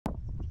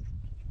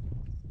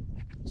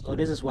So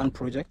this is one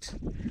project,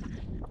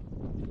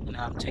 and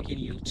I'm taking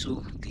you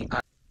to the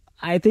other.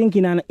 I think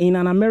in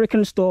an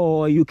American store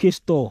or a UK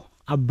store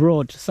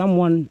abroad,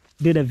 someone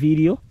did a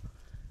video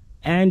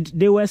and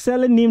they were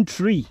selling neem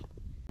tree.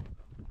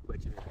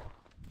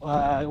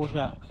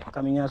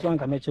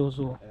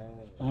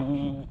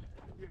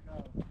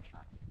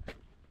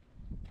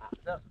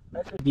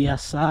 Their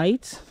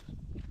site,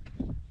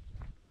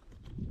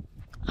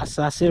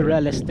 𝙏𝙼𝙧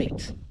Real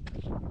Estate.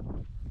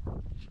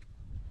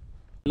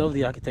 Love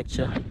the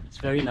architecture, it's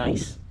very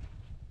nice.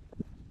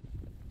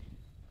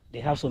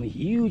 They have some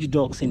huge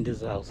dogs in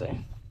this house.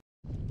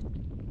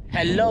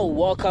 Hello,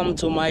 welcome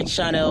to my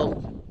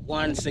channel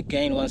once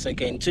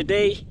again.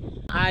 Today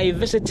I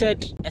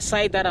visited a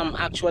site that I'm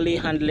actually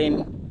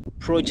handling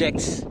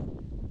projects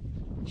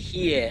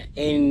here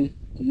in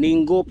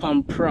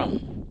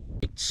Ningo-Prampram.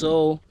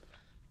 So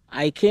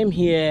I came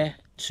here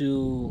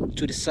to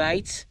the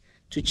site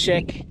to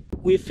check.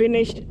 We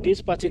finished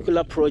this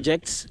particular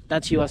project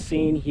that you are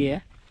seeing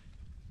here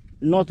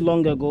not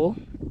long ago,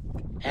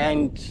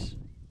 and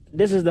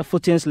this is the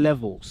footings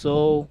level,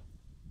 so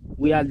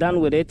we are done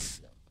with it.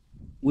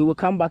 We will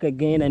come back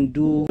again and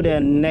do the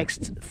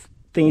next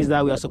things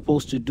that we are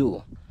supposed to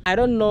do. I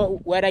don't know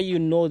whether you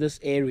know this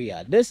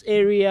area. This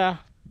area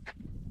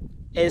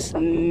is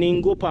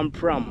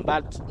Ningo-Prampram,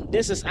 but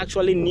this is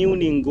actually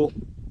New-Ningo.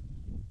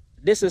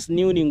 This is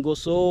New-Ningo.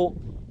 So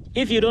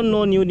if you don't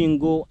know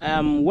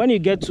New-Ningo, when you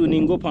get to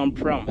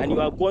Ningo-Prampram and you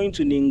are going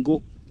to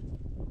Ningo,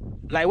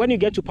 like when you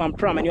get to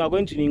Prampram and you are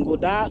going to Ningo,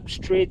 that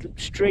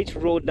straight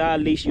road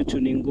that leads you to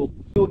Ningo,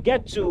 you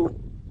get to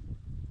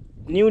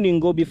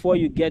New-Ningo before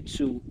you get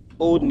to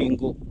Old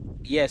Ningo.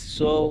 Yes,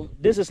 so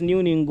this is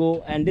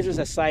New-Ningo, and this is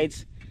a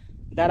site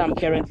that I'm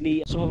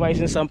currently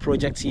supervising some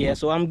projects here.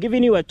 So I'm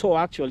giving you a tour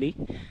actually.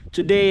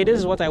 Today, this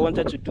is what I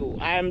wanted to do.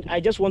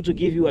 I just want to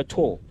give you a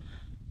tour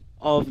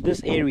of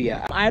this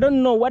area. I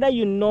don't know whether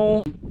you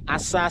know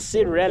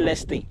𝙏𝙼𝙧 Real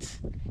Estate.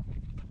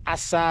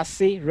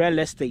 𝙏𝙼𝙧 Real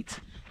Estate.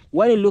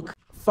 When you look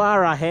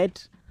far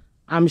ahead,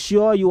 I'm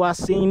sure you are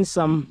seeing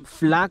some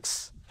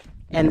flags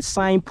and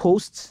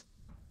signposts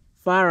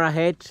far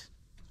ahead.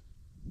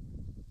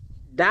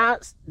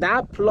 That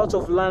plot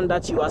of land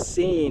that you are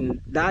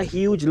seeing, that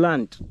huge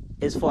land,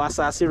 is for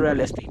𝙏𝙼𝙧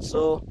Real Estate.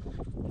 So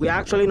we are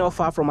actually not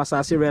far from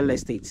𝙏𝙼𝙧 Real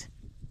Estate.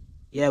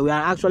 Yeah, we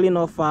are actually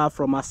not far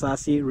from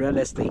𝙏𝙼𝙧 Real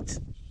Estate.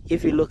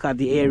 If you look at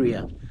the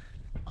area,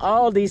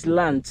 all these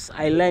lands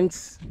I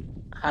lent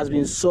has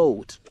been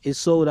sold. It's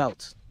sold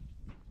out.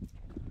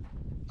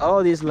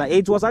 All this land,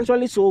 it was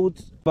actually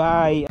sold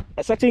by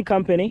a certain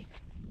company.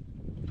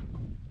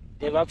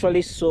 They've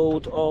actually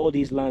sold all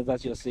these lands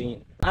that you're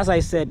seeing. As I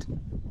said,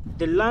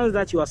 the lands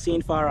that you are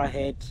seeing far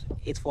ahead,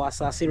 it's for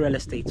𝙏𝙼𝙧 Real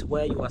Estate,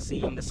 where you are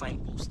seeing the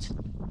signpost.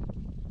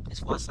 It's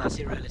for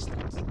𝙏𝙼𝙧 Real Estate.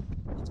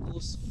 It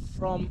goes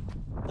from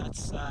that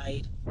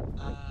side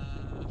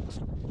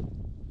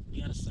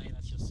the other side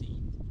that you're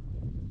seeing.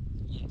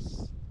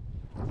 Yes.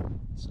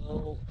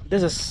 So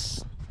this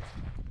is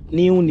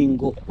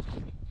New-Ningo.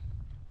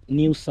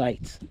 New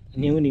site.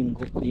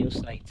 New-Ningo, new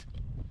site.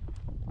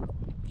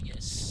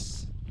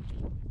 Yes.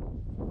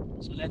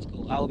 So let's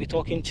go. I'll be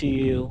talking to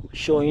you,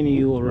 showing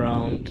you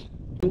around.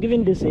 I'm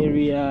giving this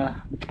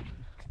area,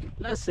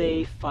 let's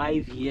say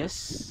 5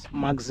 years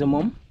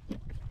maximum.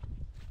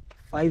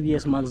 5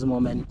 years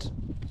maximum, and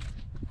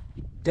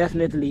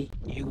definitely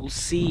you will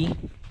see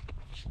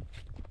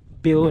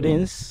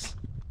buildings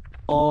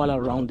all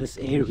around this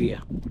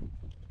area.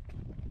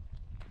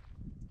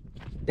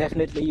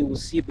 Definitely you will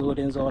see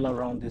buildings all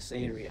around this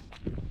area.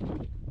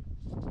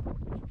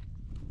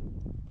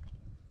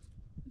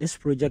 This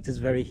project is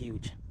very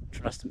huge,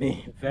 trust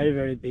me.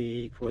 Very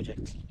big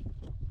project.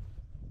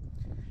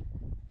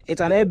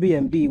 It's an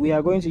Airbnb. We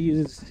are going to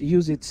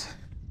use it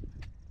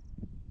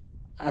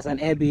as an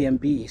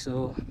Airbnb.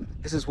 So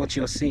this is what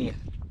you're seeing.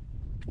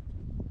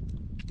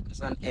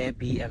 It's an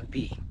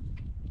Airbnb.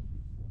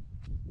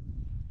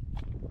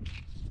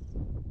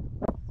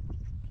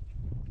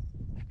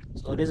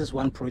 So this is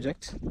one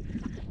project,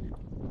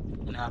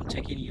 and I'm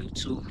taking you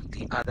to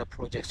the other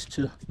projects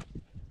too.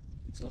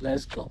 So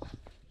let's go.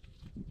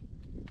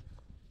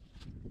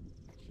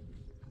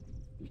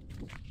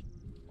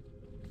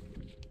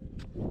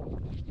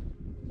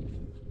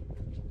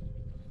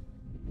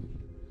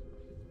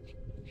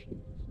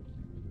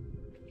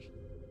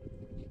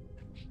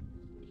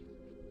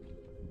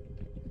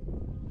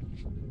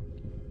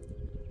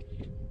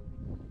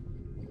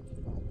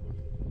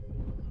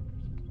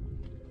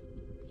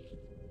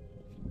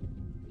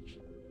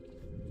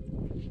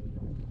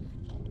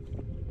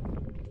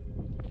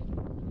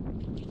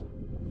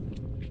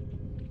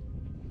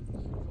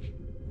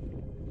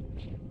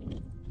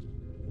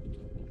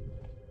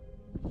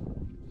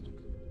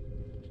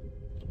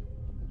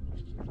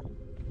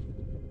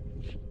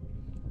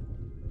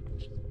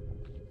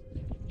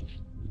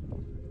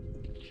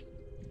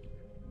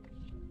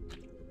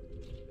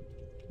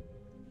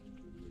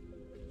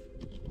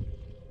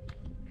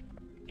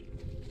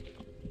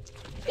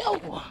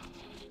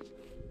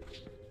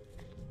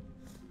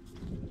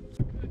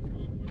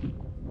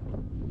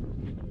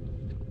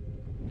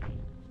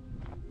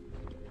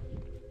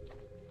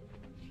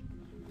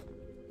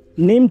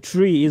 neem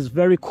tree is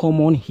very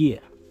common here.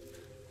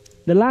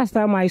 The last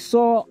time I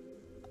saw,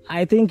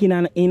 I think in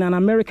an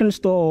American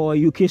store or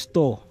a UK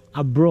store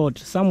abroad,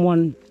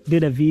 someone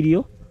did a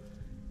video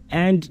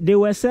and they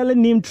were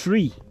selling neem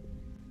tree.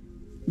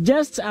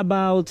 Just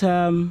about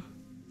some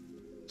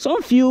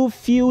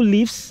few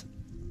leaves,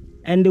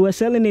 and they were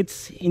selling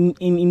it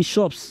in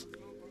shops.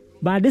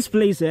 But this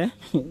place,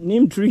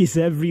 neem tree is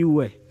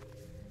everywhere.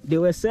 They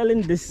were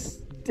selling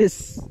this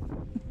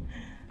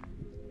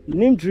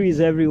neem tree is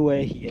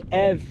everywhere here,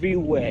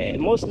 everywhere.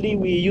 Mostly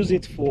we use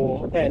it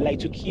for like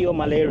to cure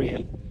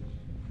malaria.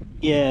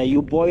 Yeah,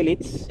 you boil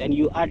it and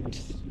you add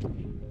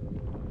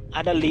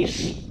other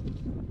leaves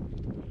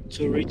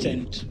to it.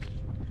 And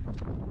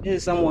this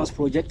is someone's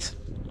project.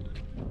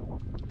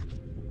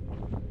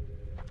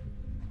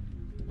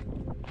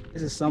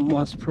 This is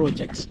someone's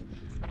project.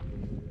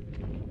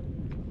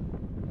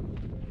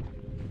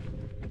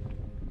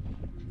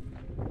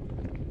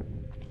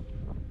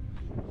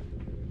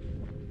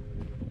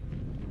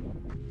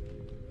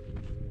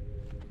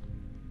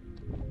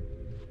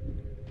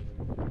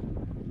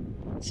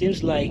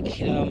 Seems like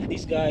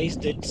these guys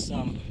did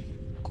some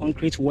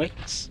concrete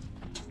works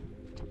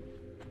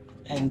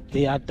and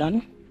they are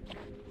done.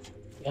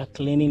 They are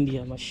cleaning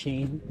their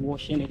machine,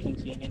 washing it and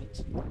cleaning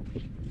it.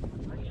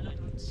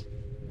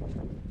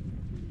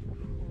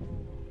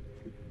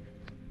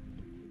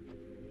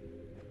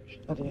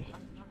 Okay.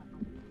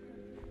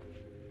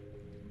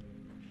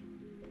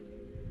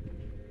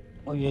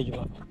 Oh yeah, you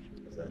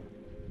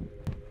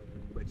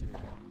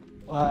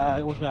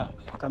are. What's that?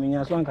 Coming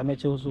as one, come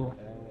also.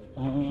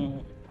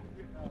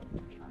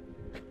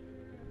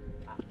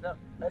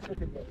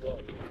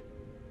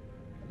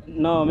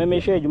 No, me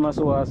share you must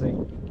was. No.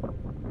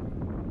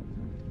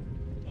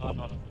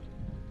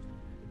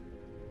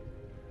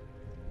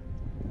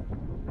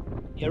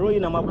 You're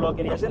rolling on my block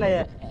and you're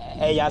saying,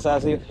 yes, I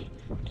say,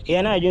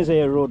 yeah, I just say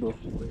a road.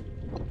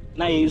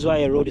 Now you use why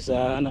a road is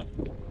a.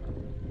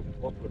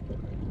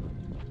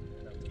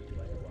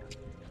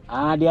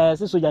 There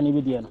is a Sujani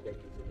video.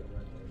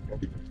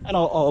 I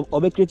know,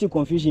 or be creative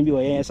confusion be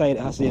where inside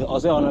I say, or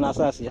say on an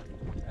assassin.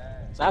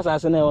 So as I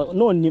say,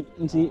 no,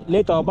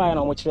 later I'll buy an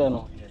much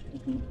no.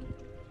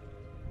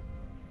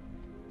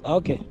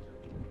 Okay.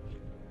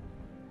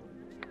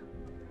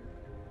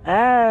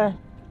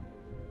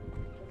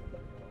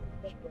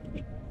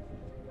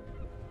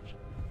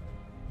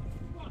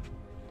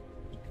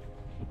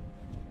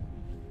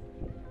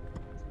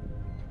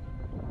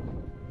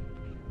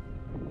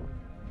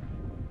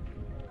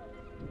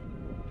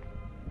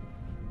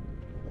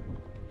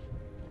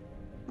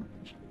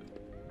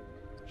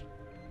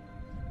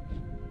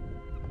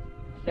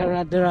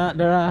 There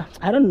are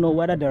I don't know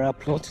whether there are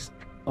plots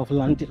of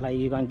land like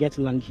you can get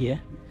land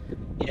here.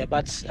 Yeah,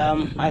 but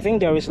I think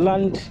there is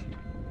land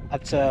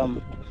at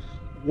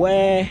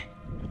where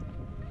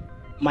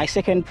my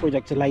second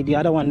project, like the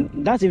other one,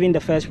 that's even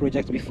the first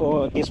project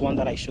before this one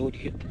that I showed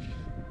you.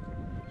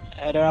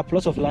 There are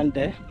plots of land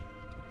there,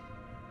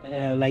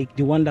 like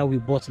the one that we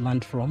bought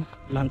land from.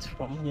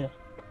 Yeah.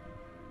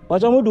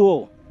 What am I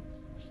do?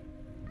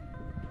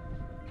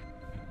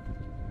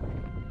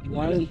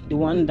 The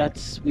one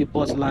that we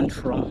bought land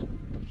from.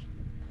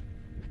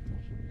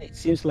 It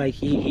seems like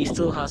he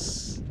still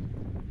has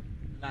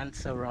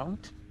lands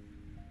around.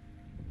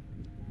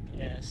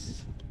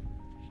 Yes.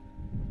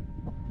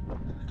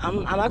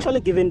 I'm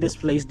actually giving this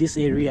place, this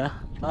area,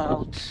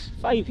 about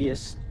 5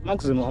 years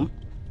maximum.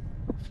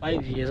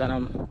 5 years,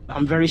 and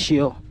I'm very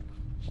sure,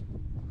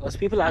 because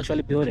people are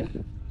actually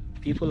building.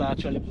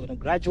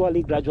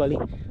 Gradually.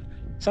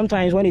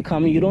 Sometimes when you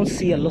come, you don't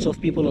see a lot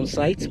of people on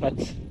site,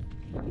 but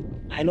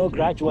I know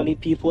gradually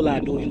people are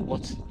doing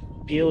what?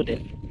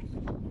 Building.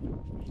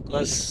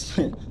 Because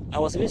I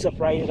was really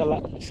surprised a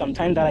lot.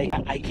 Sometime that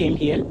I came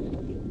here,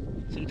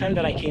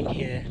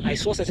 I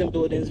saw certain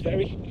buildings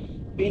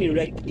being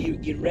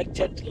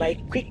erected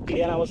like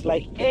quickly, and I was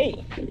like, hey,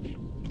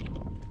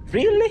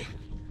 really?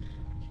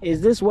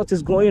 Is this what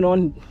is going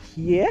on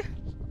here?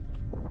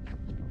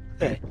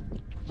 Hey.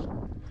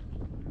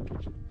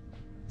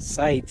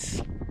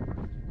 Sites.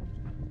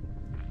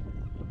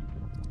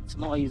 It's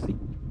not easy.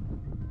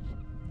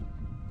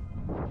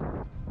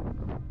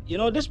 You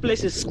know, this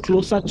place is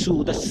closer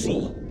to the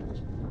sea.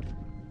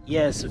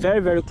 Yes,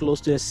 very close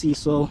to the sea.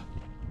 So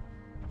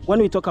when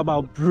we talk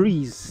about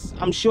breeze,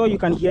 I'm sure you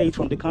can hear it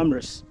from the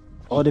cameras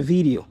or the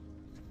video.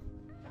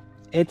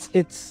 It's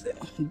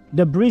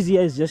the breeze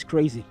here is just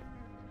crazy.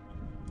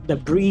 The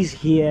breeze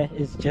here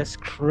is just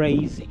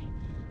crazy.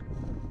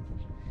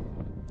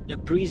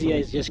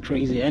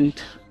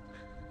 And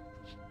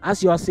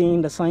as you are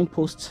seeing the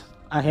signpost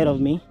ahead of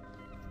me,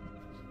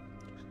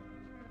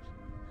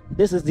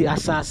 this is the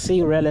Accra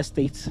real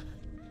estate.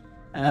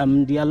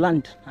 Their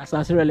land,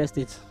 Accra real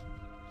estate.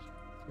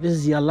 This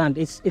is their land.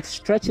 It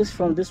stretches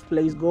from this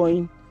place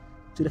going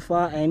to the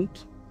far end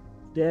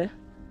there,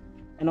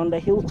 and on the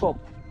hilltop,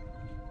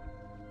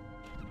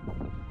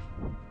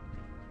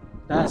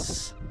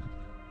 that's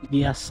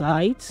their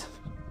site.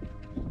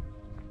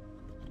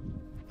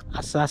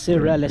 Accra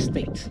real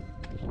estate.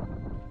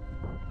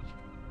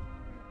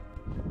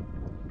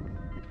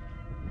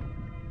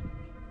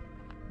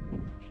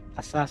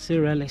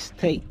 𝙒𝙖𝙩𝙘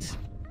𝙁𝙤.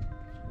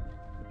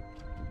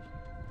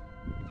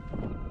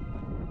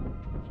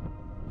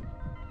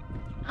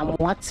 I'm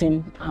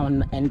watching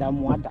and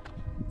𝙤𝙗𝙧.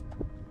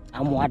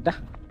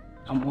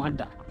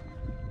 𝙤𝙗𝙧.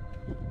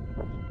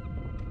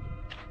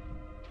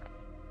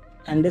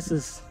 And this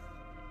is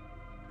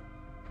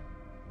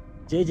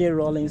J.J.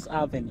 Rawlings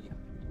Avenue.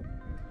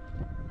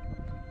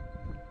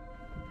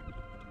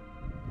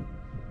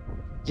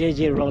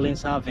 J.J.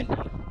 Rawlings Avenue.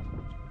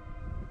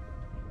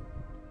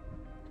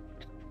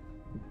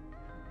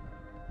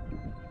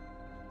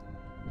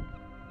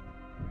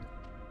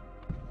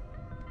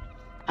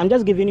 I'm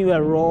just giving you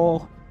a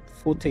raw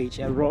footage,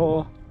 a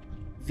raw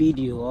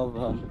video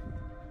of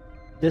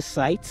this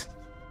site.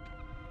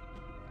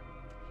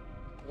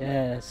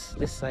 Yes,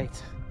 this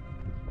site.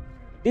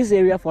 This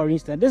area, for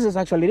instance, this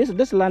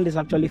land is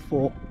actually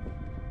for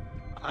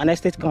an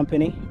estate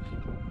company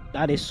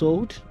that is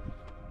sold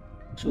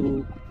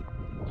to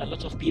a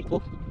lot of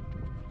people.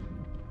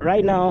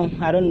 Right now,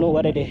 I don't know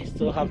whether they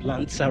still have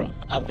lands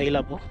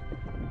available.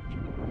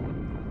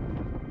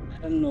 I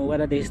don't know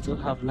whether they still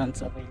have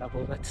lands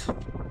available, but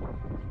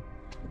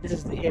this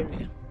is the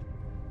area.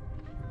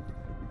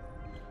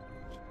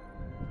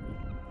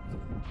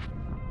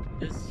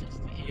 This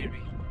is the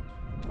area.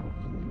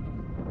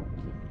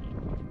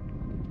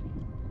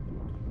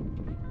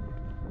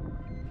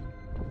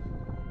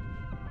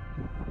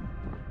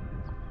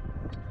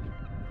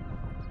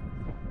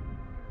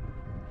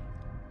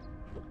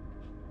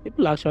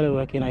 People are actually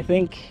working. I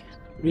think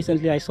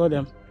recently I saw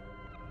them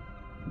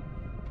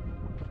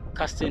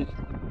casting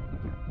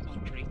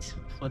concrete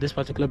for this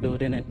particular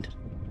building, and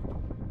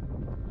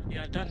they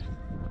are done.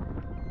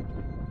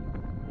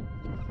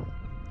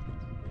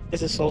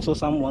 This is also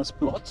someone's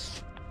plot,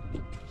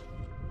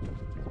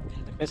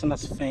 and the person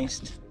has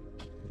fenced.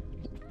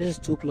 This is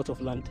 2 plots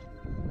of land.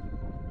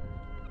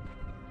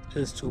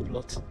 This is 2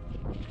 plots.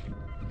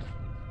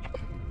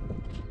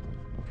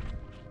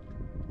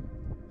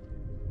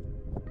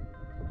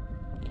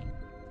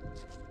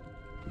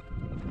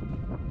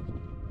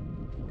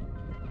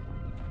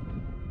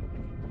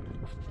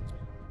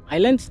 I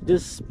learned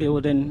this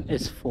building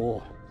is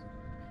for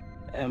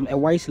a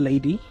white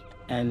lady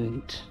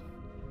and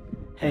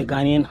her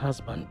Ghanaian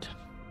husband.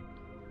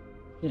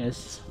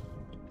 Yes,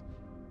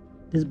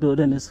 this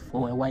building is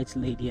for a white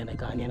lady and a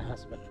Ghanaian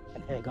husband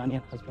and her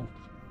Ghanaian husband.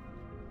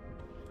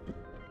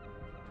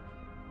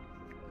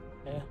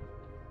 Yeah.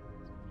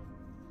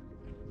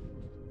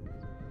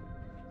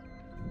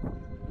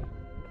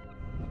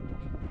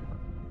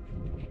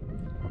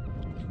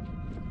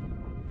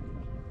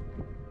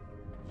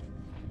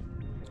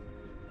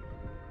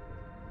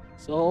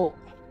 So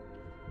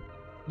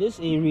this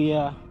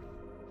area,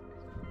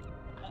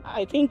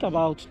 I think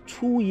about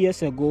 2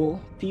 years ago,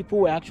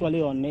 people were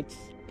actually on it,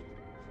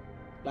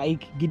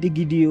 like giddy.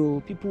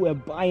 People were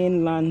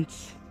buying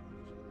lands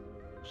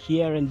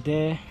here and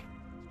there,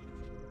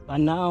 but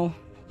now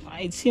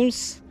it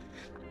seems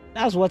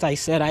that's what I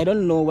said. I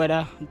don't know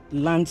whether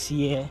lands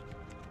here,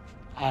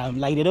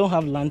 like they don't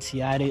have lands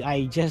here.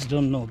 I just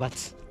don't know.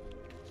 But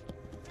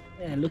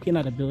yeah, looking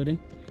at the building.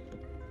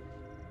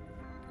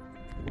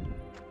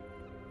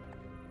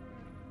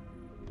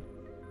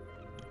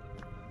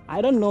 I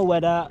don't know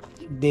whether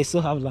they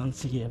still have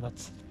lands here,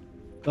 but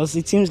because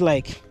it seems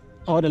like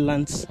all the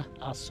lands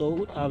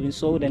have been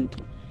sold, and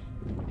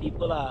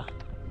people are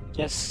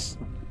just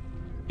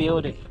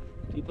building.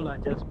 People are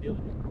just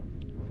building.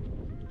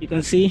 You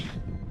can see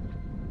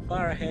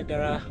far ahead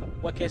there are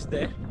workers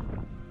there,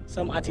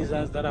 some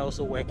artisans that are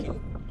also working.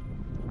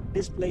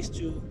 This place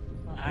too,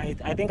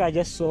 I think I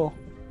just saw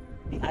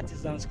the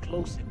artisans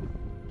closing.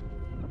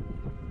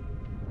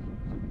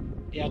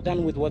 They are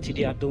done with what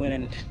they are doing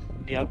and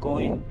they are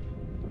going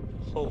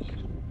home.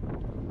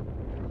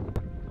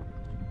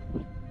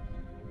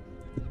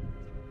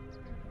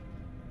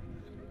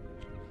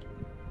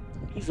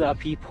 These are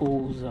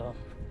people's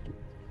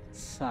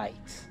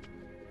sites.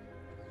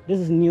 This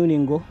is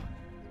New-Ningo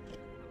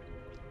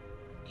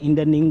in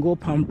the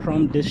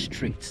Ningo-Prampram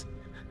district.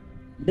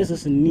 This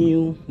is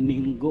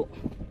New-Ningo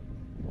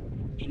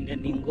in the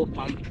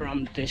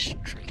Ningo-Prampram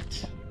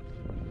district.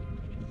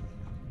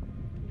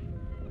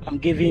 I'm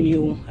giving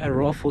you a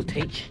raw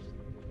footage.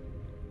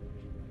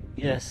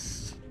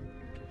 Yes,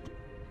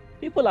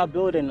 people are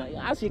building.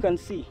 As you can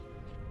see,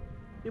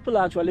 people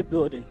are actually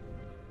building.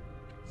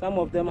 Some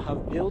of them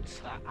have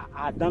built,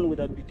 are done with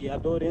their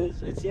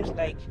buildings. It seems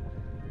like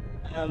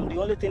the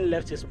only thing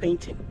left is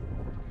painting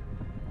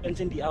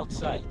the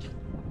outside.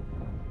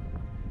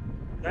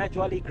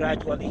 Gradually, people are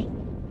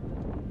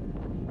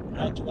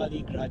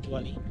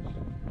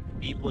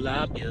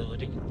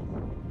building.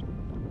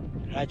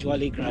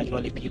 Gradually,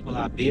 people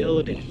are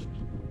building.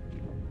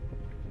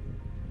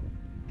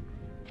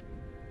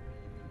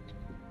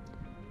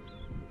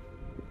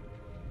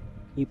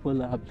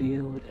 People are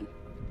building.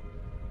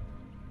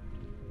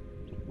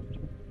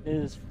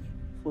 This is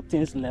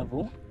 14th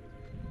level.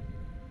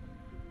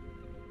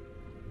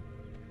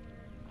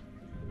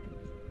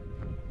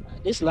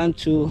 This land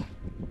too,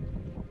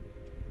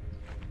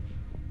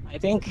 I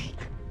think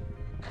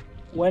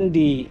when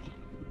the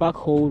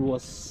backhoe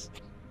was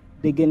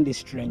digging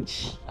this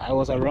trench, I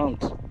was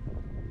around.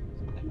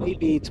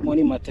 Maybe it's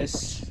money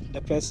matters.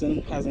 The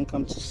person hasn't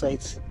come to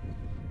site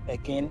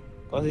again,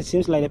 because it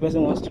seems like the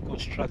person wants to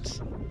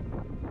construct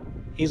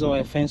his or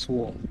her fence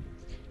wall.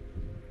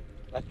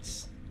 But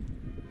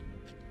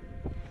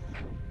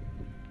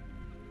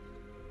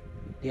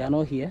they are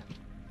not here.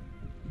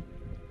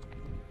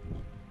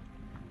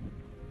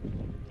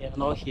 They are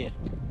not here.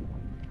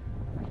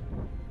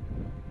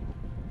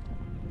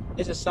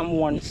 This is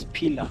someone's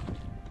pillar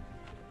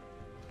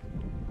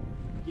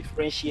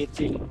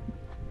differentiating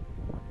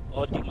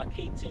or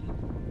demarcating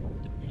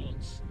the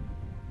plots,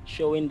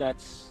 showing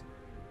that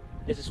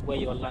this is where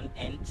your land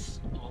ends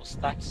or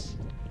starts.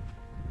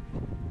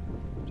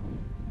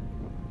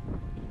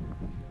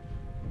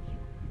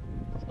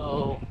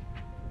 So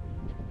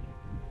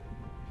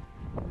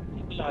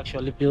people are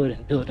actually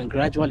building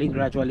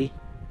gradually.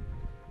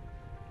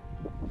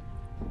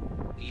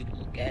 We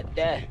will get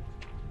there.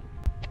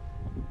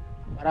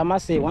 But I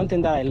must say, one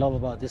thing that I love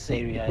about this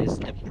area is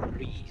the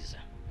breeze.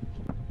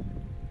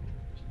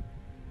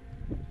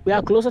 We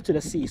are closer to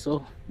the sea,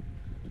 so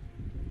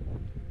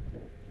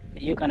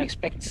you can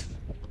expect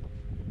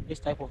this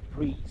type of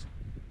breeze.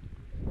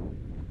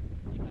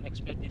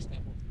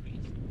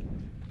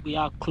 We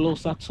are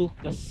closer to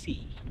the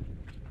sea,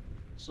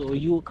 so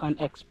you can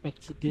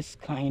expect this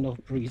kind of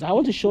breeze. I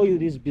want to show you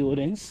these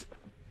buildings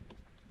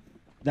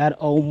that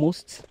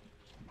almost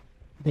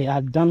they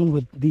are done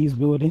with. These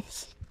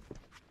buildings,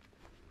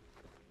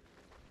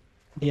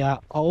 they are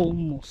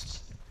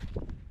almost,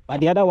 but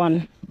the other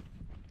one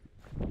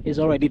is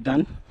already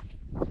done,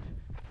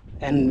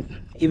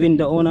 and even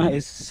the owner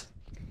is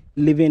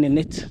living in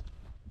it.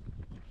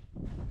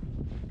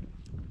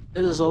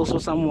 This is also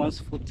someone's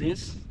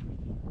footings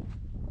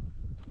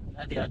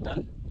that they are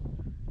done.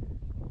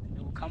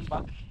 They will come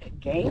back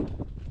again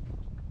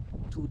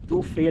to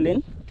do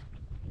filling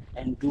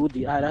and do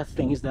the other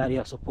things that they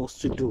are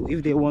supposed to do.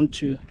 If they want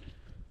to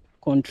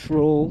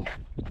control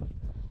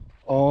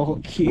or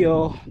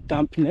cure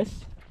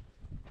dampness,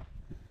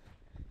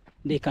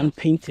 they can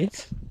paint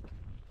it.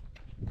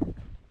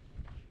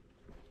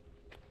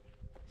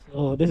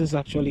 So this is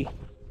actually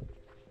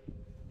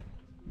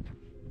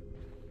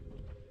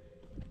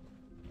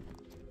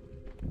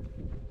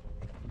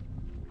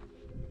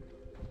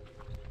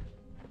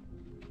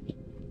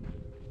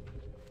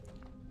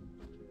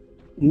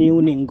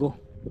New-Ningo.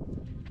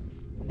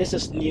 This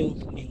is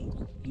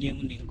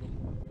New-Ningo.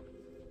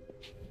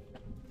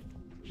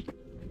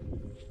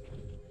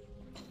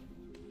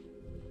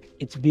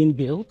 It's been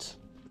built.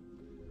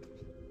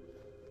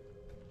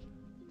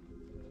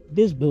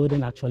 This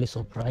building actually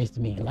surprised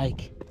me.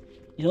 Like,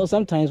 you know,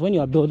 sometimes when you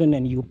are building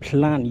and you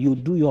plan, you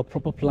do your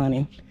proper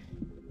planning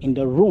in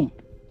the room,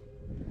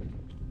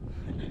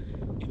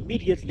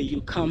 immediately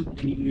you come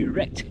and you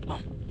erect.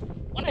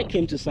 When I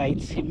came to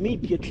site,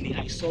 immediately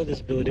I saw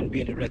this building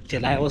being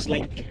erected. I was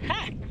like,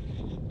 ha!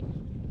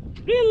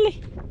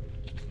 Really?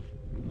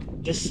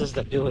 This is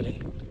the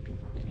building.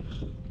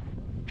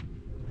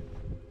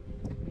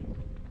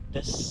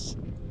 This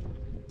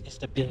is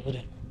the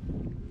building.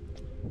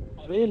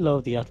 I really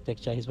love the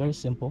architecture. It's very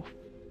simple.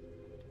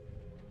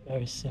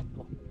 Very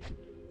simple.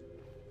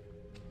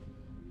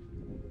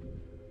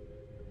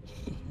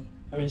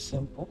 Very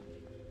simple.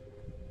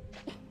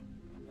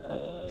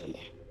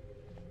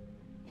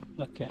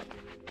 Okay.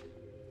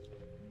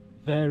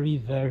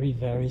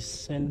 Very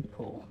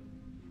simple.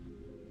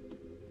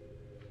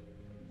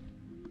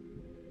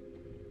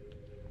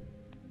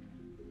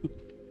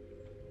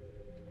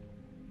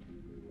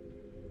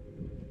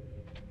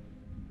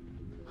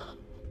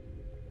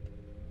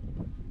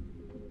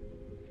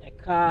 A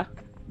car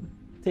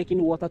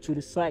taking water to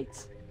the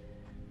site.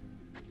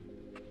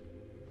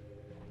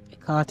 A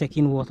car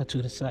taking water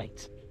to the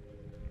site.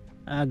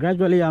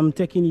 Gradually, I'm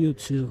taking you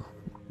to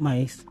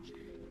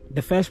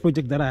the first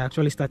project that I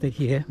actually started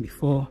here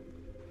before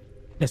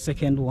the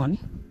second one.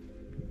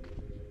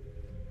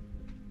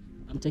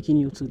 I'm taking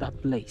you to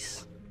that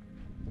place.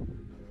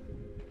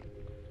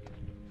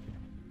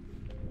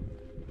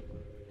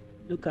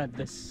 Look at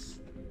this.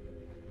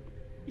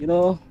 You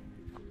know,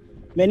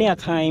 many a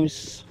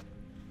times,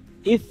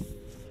 if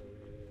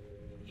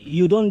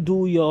you don't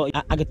do your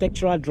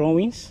architectural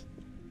drawings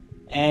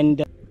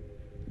and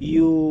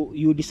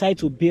you decide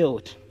to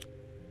build,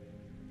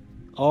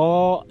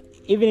 or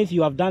even if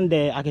you have done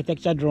the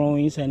architecture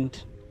drawings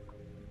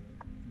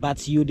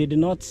but you did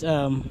not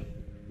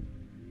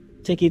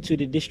take it to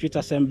the district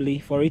assembly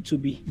for it to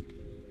be,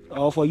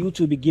 or for you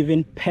to be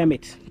given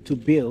permit to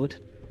build,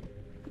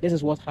 this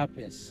is what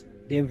happens.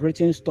 They've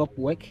written stop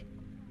work,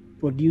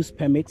 produce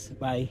permits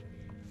by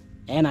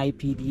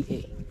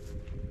NIPDA,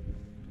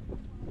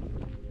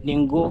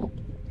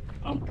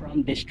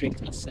 Ningo-Prampram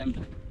District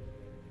Assembly.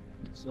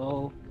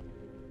 So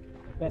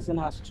the person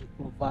has to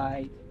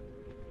provide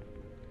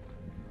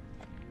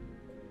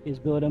his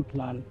building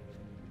plan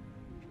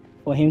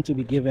for him to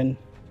be given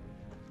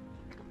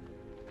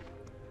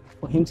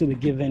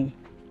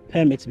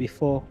permits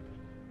before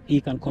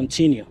he can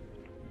continue.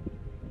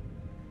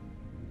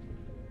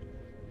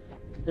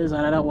 This is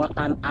another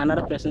one,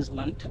 another person's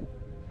land.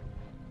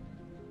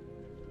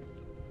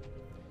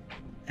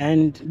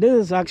 And this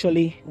is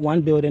actually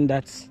one building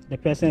that the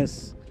person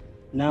is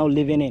now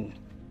living in.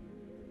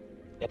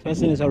 The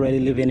person is already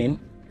living in,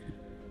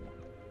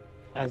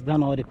 has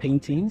done all the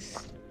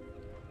paintings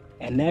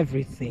and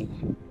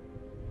everything,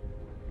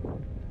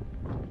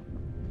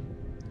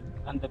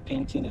 and the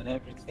painting and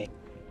everything.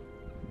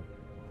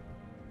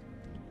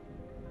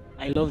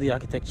 I love the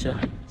architecture,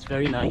 it's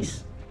very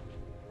nice.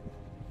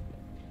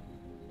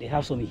 They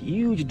have some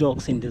huge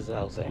dogs in this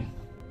house,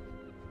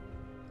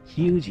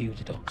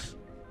 huge dogs.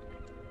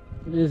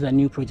 This is a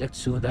new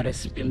project too that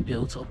has been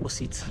built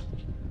opposite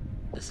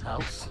this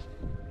house.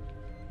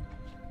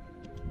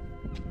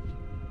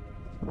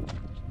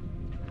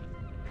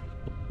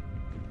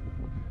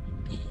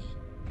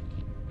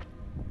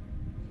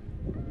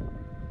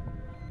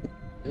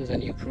 This is a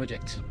new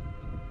project.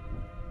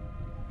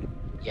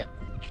 Yeah.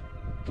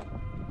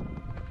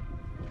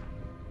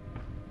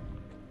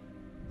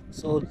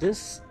 So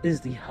this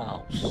is the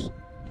house.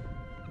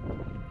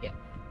 Yeah.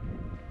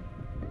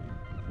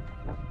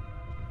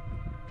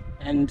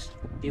 And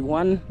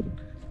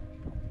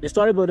the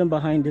story building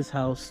behind this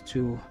house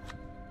too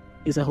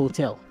is a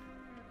hotel.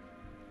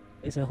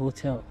 It's a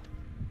hotel.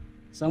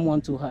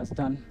 Someone too has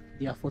done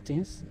their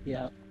footings.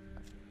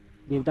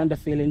 They've done the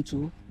filling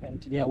too,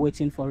 and they are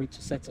waiting for it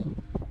to settle.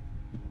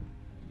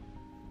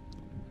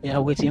 They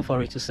are waiting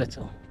for it to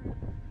settle.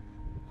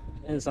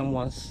 There's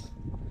someone's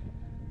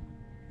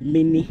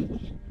mini,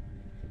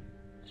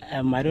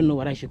 I don't know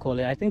what I should call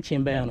it. I think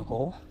chamber and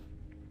hall,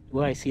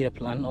 where I see the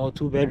plan, or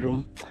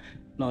 2-bedroom.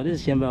 No, this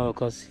is chamber and hall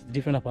because it's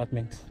different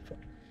apartment,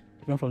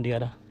 different from the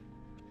other.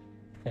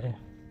 This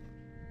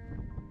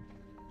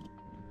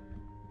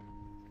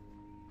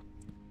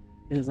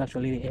is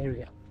actually the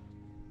area.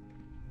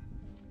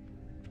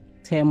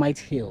 Termite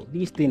Hill.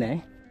 This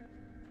thing,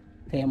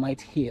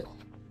 Termite Hill.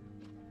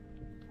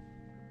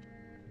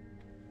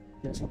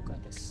 Just look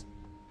at this.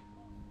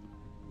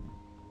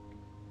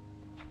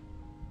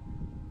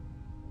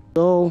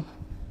 So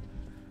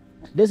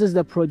this is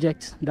the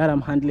project that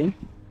I'm handling.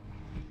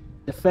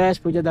 The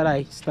first project that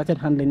I started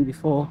handling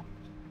before,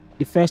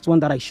 the first one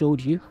that I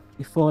showed you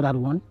before that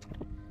one.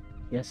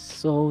 Yes,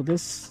 so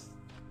this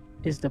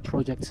is the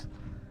project.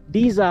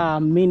 These are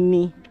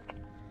mini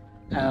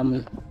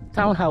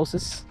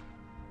townhouses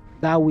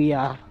that we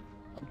are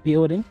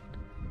building.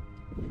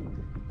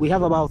 We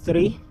have about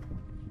 3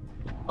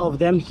 of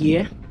them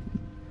here,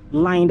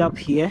 lined up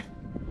here.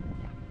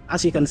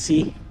 As you can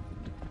see,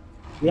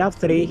 we have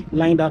 3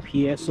 lined up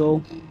here.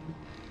 So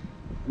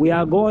we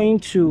are going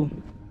to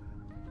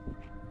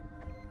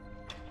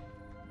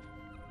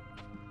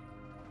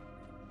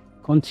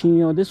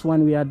continue this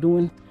one. We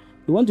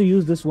want to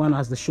use this one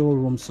as the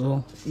showroom.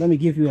 So let me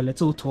give you a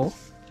little tour.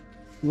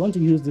 We want to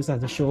use this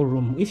as the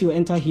showroom. If you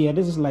enter here,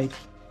 this is like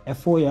a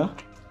foyer,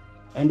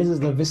 and this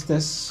is the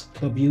Vistas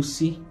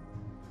WC.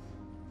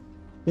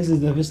 This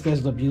is the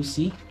Vistas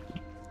WC,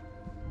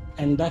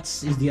 and that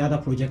is the other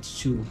project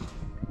too,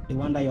 the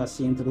one that you are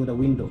seeing through the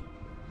window.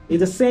 It's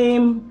the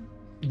same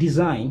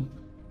design,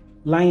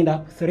 lined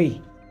up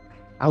 3.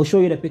 I'll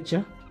show you the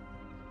picture.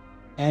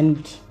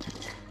 And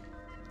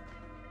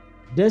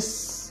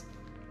this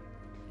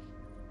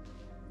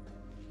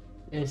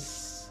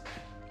is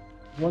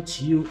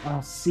what you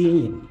are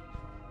seeing,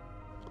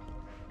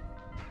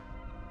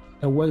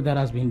 the work that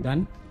has been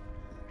done.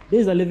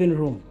 This is the living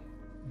room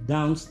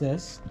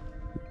downstairs.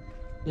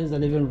 This is the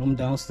living room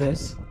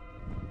downstairs,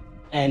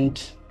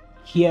 and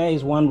here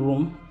is one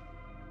room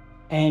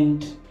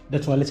and the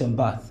toilet and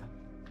bath.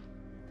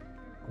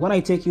 When I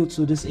take you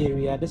to this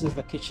area, this is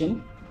the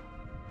kitchen,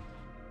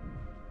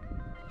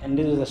 and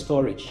this is the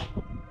storage.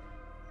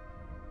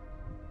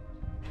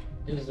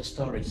 This is the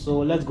storage. So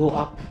let's go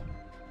up.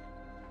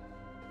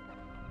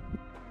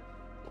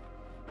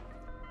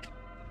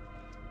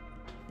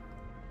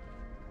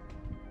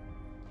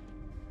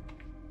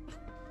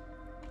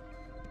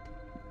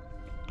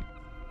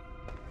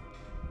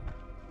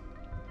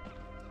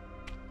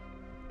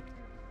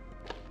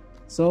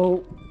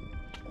 So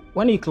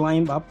when you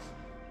climb up,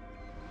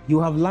 you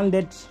have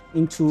landed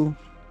into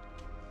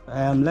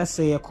let's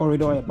say a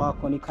corridor, a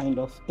balcony kind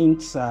of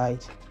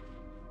inside.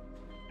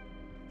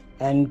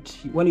 And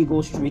when you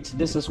go straight,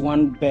 this is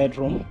 1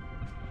 bedroom.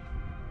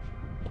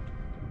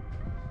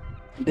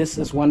 This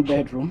is 1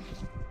 bedroom,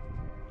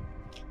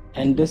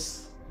 and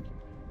this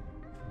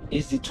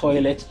is the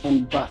toilet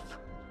and bath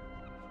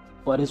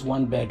for this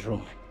 1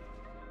 bedroom.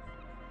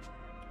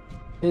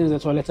 This is the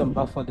toilet and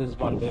bath for this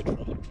 1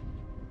 bedroom.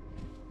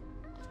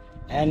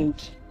 And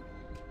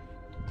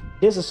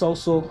this is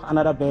also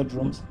another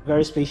bedroom,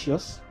 very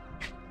spacious.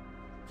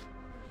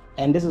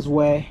 And this is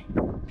where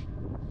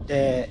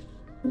the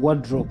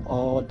wardrobe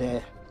or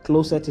the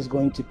closet is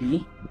going to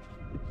be.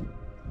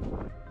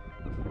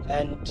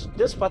 And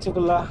this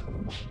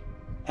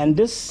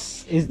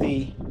is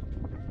the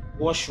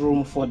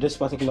washroom for this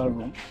particular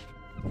room.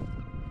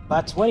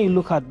 But when you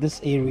look at this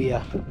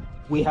area,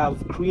 we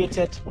have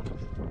created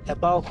a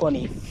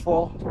balcony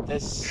for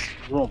this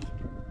room.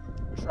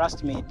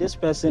 trust me, this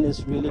person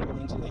is really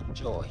going to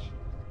enjoy.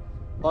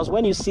 Because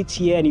when you sit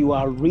here and you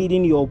are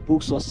reading your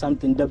books or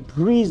something, the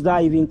breeze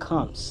that even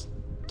comes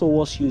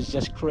towards you is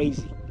just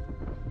crazy.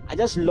 I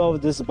just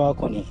love this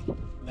balcony,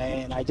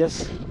 man. And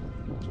this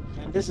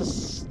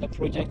is the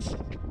project,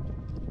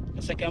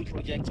 the second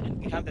project, and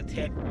we have the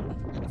third one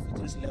at the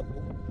footings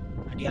level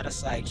at the other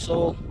side.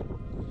 So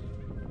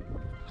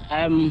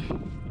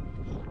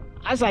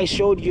as I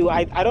showed you,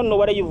 I don't know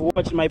whether you've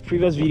watched my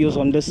previous videos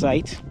on this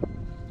site.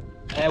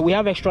 We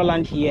have extra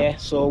land here,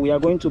 so we are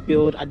going to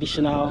build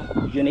additional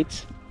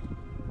units.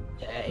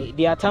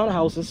 They are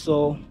townhouses,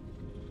 so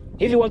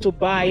if you want to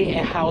buy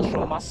a house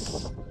from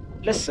us,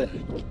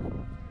 listen,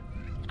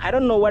 I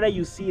don't know whether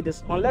you see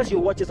this unless you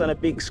watch it on a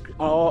big screen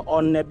or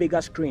on a bigger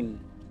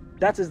screen.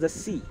 That is the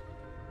sea.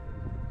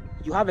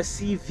 You have a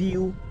sea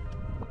view.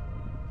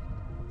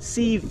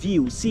 Sea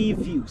view.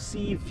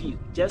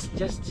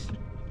 Just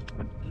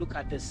look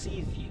at the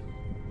sea view.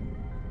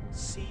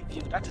 Sea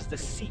view. That is the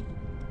sea.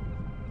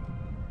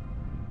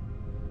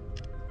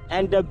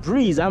 And the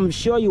breeze, I'm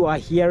sure you are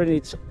hearing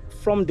it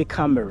from the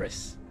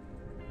cameras.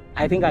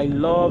 I think I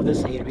love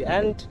this area.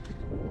 And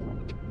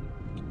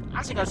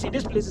as you can see,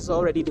 this place is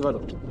already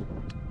developed.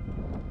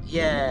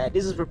 Yeah,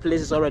 this place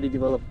is already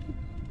developed.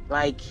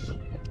 Like,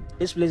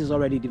 this place is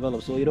already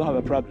developed, so you don't have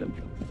a problem.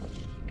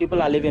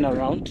 People are living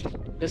around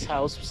this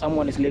house.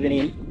 Someone is living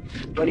in.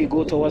 When you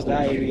go towards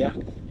that area,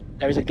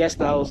 there is a guest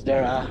house.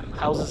 There are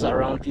houses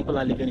around. People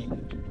are living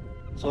in.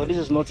 So this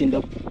is not in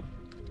the.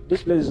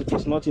 This place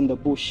is not in the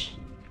bush.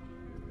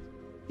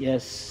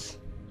 Yes.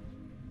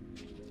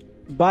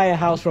 Buy a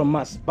house from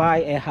us. Buy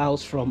a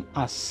house from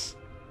us.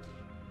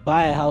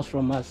 Buy a house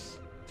from us.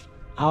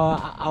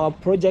 Our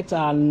projects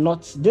are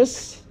not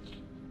this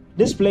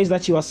place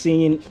that you are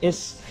seeing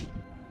is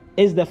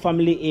the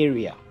family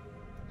area.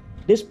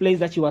 This place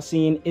that you are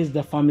seeing is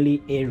the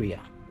family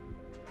area.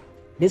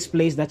 This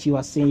place that you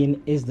are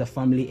seeing is the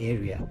family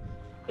area.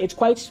 It's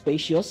quite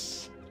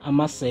spacious, I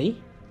must say.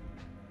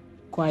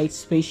 Quite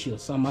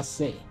spacious, I must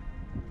say.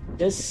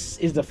 This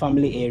is the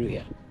family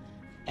area.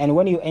 And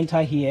when you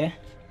enter here,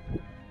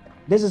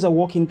 this is a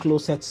walk-in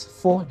closet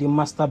for the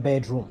master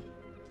bedroom.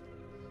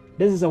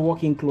 This is a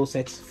walk-in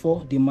closet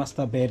for the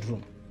master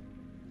bedroom.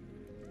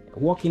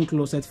 Walk-in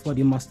closet for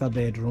the master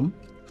bedroom.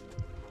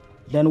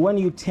 Then when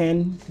you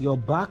turn your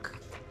back,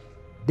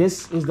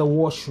 this is the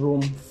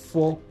washroom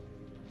for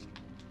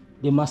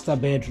the master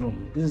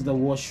bedroom. This is the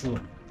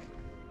washroom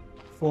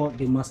for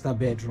the master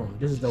bedroom.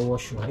 This is the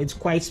washroom. It's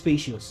quite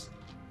spacious.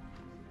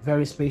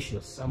 Very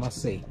spacious, I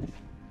must say.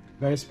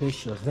 Very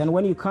spacious. Then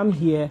when you come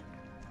here,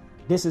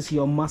 this is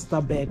your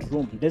master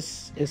bedroom.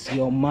 This is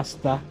your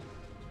master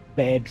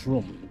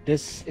bedroom.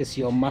 This is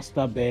your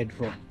master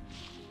bedroom.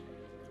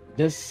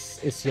 This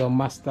is your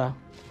master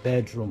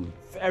bedroom.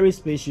 Very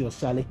spacious,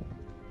 Charlie.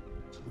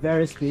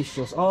 Very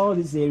spacious. All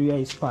this area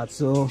is part,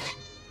 so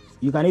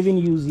you can even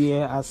use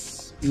here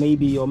as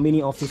maybe your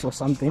mini office or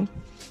something,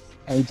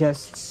 and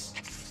just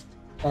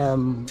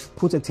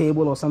put a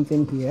table or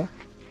something here,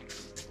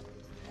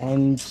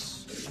 and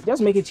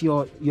just make it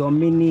your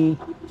mini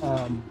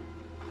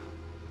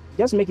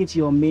just make it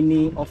your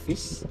mini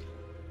office.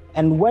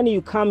 And when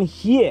you come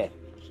here,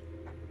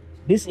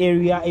 this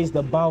area is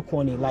the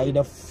balcony, like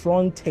the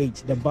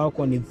frontage, the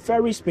balcony.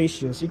 Very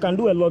spacious. You can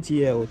do a lot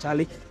here, oh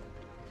Charlie.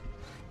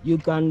 You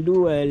can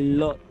do a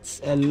lot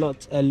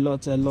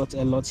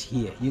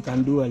here. You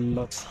can do a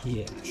lot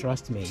here.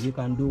 Trust me, you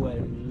can do a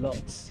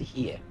lot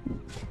here.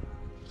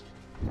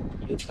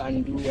 You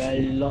can do a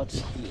lot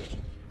here.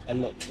 A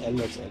lot.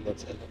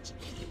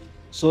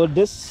 So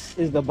this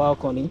is the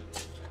balcony.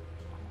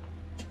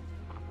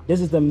 This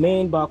is the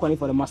main balcony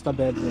for the master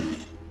bedroom.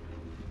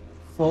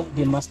 For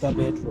the master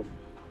bedroom.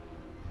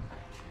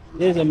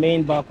 This is the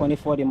main balcony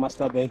for the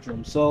master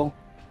bedroom. So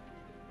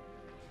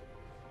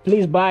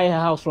please buy a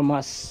house from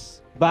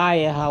us. Buy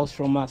a house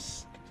from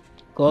us,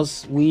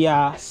 because we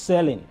are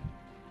selling.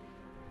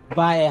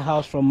 Buy a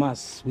house from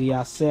us. We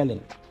are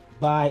selling.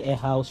 Buy a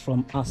house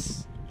from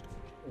us.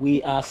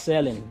 We are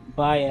selling.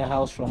 Buy a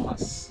house from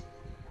us.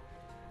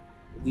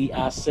 We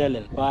are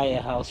selling. Buy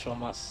a house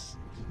from us.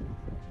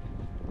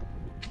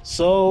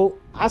 So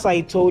as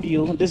I told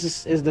you,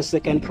 this is the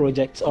second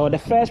project, or the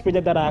first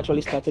project that I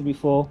actually started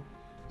before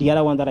the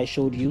other one that I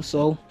showed you.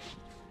 So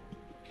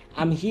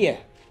I'm here.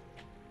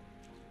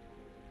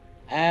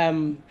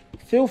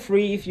 Feel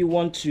free if you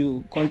want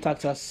to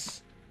contact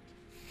us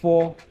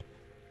for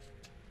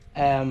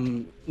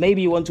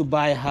maybe you want to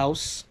buy a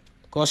house,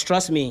 because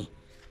trust me,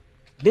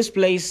 this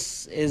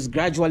place is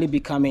gradually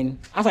becoming,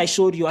 as I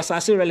showed you,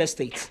 Asase Real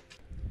Estate.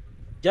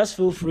 Just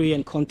feel free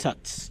and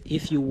contact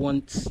if you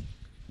want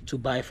to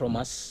buy from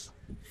us.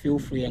 Feel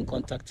free and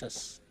contact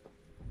us.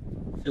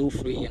 Feel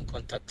free and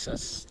contact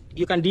us.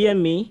 You can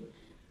DM me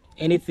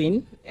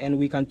anything and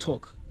we can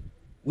talk.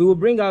 We will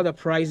bring out the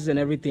prices and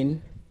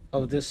everything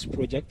of this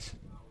project.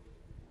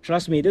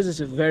 Trust me, this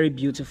is a very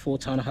beautiful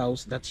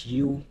townhouse that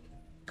you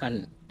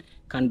can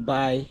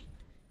buy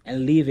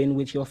and live in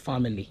with your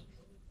family.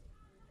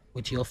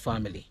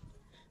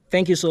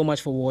 Thank you so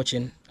much for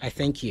watching. I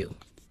thank you.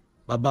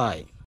 Bye bye.